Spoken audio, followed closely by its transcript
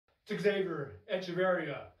Xavier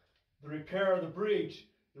Echeverria, the repair of the breach,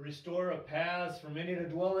 the restorer of paths for many to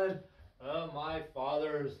dwell in, of my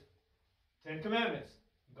Father's 10 Commandments.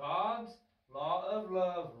 God's law of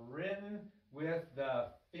love written with the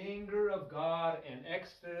finger of God in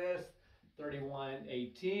Exodus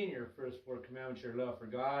 31:18. Your first 4 commandments, your love for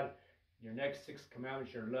God. Your next 6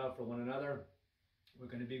 commandments, your love for one another. We're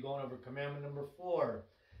going to be going over commandment number 4.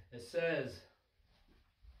 It says,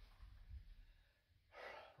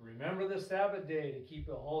 remember the Sabbath day to keep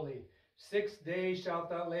it holy. 6 days shalt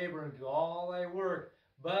thou labor and do all thy work,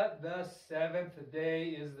 but the 7th day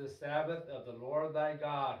is the Sabbath of the Lord thy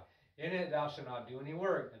God. In it thou shalt not do any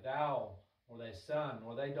work, thou, nor thy son,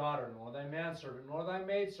 nor thy daughter, nor thy manservant, nor thy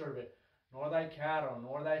maidservant, nor thy cattle,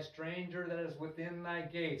 nor thy stranger that is within thy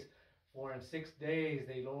gates. For in 6 days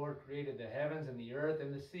the Lord created the heavens and the earth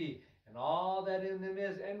and the sea, and all that in them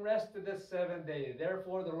is, and rested the 7th day.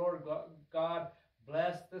 Therefore the Lord God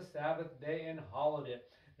blessed the Sabbath day and hallowed it.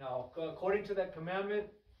 Now, according to that commandment,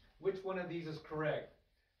 which one of these is correct?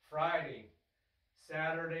 Friday,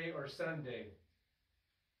 Saturday, or Sunday?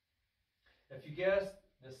 If you guess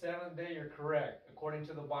the 7th day, you're correct, according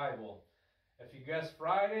to the Bible. If you guess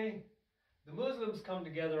Friday, the Muslims come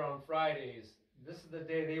together on Fridays. This is the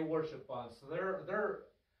day they worship on. So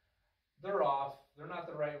they're off. They're not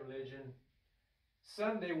the right religion.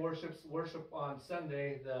 Sunday worship on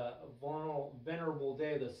Sunday, the venerable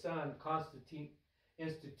day of the sun. Constantine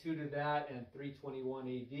instituted that in 321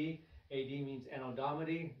 AD. AD means Anno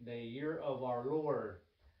Domini, the year of our Lord.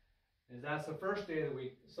 And that's the first day of the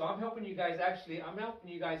week. So I'm helping you guys actually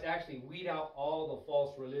weed out all the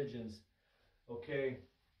false religions. Okay?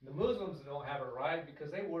 The Muslims don't have it right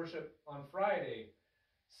because they worship on Friday.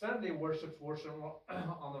 Sunday worship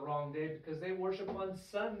on the wrong day because they worship on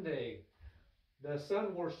Sunday. The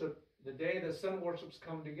sun worship, the day the sun worships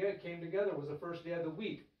came together was the first day of the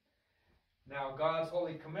week. Now God's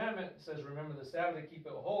holy commandment says, remember the Sabbath to keep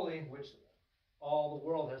it holy, which all the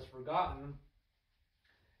world has forgotten,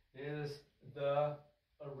 is the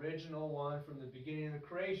original one from the beginning of the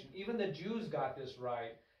creation. Even the Jews got this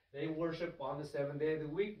right. They worship on the 7th day of the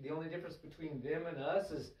week. The only difference between them and us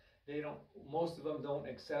is most of them don't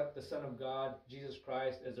accept the Son of God, Jesus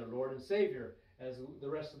Christ, as their Lord and Savior, as the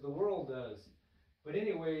rest of the world does. But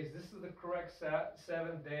anyways, this is the correct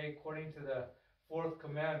 7th day according to the 4th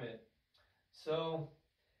commandment. So,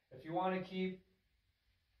 if you want to keep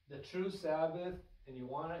the true Sabbath,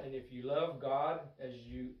 and if you love God as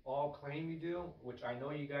you all claim you do, which I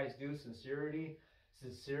know you guys do,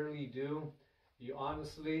 sincerely do, you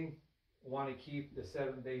honestly want to keep the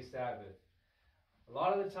 7th-day Sabbath. A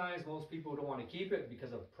lot of the times, most people don't want to keep it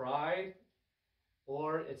because of pride,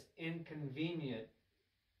 or it's inconvenient.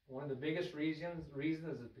 One of the biggest reasons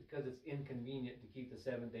is because it's inconvenient to keep the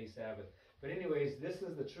 7th-day Sabbath. But anyways, this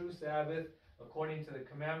is the true Sabbath according to the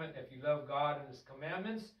commandment. If you love God and His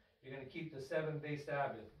commandments, you're going to keep the 7th-day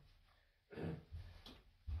Sabbath.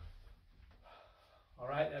 All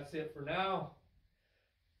right, that's it for now.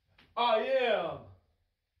 I am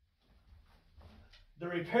the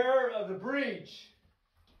repairer of the breach.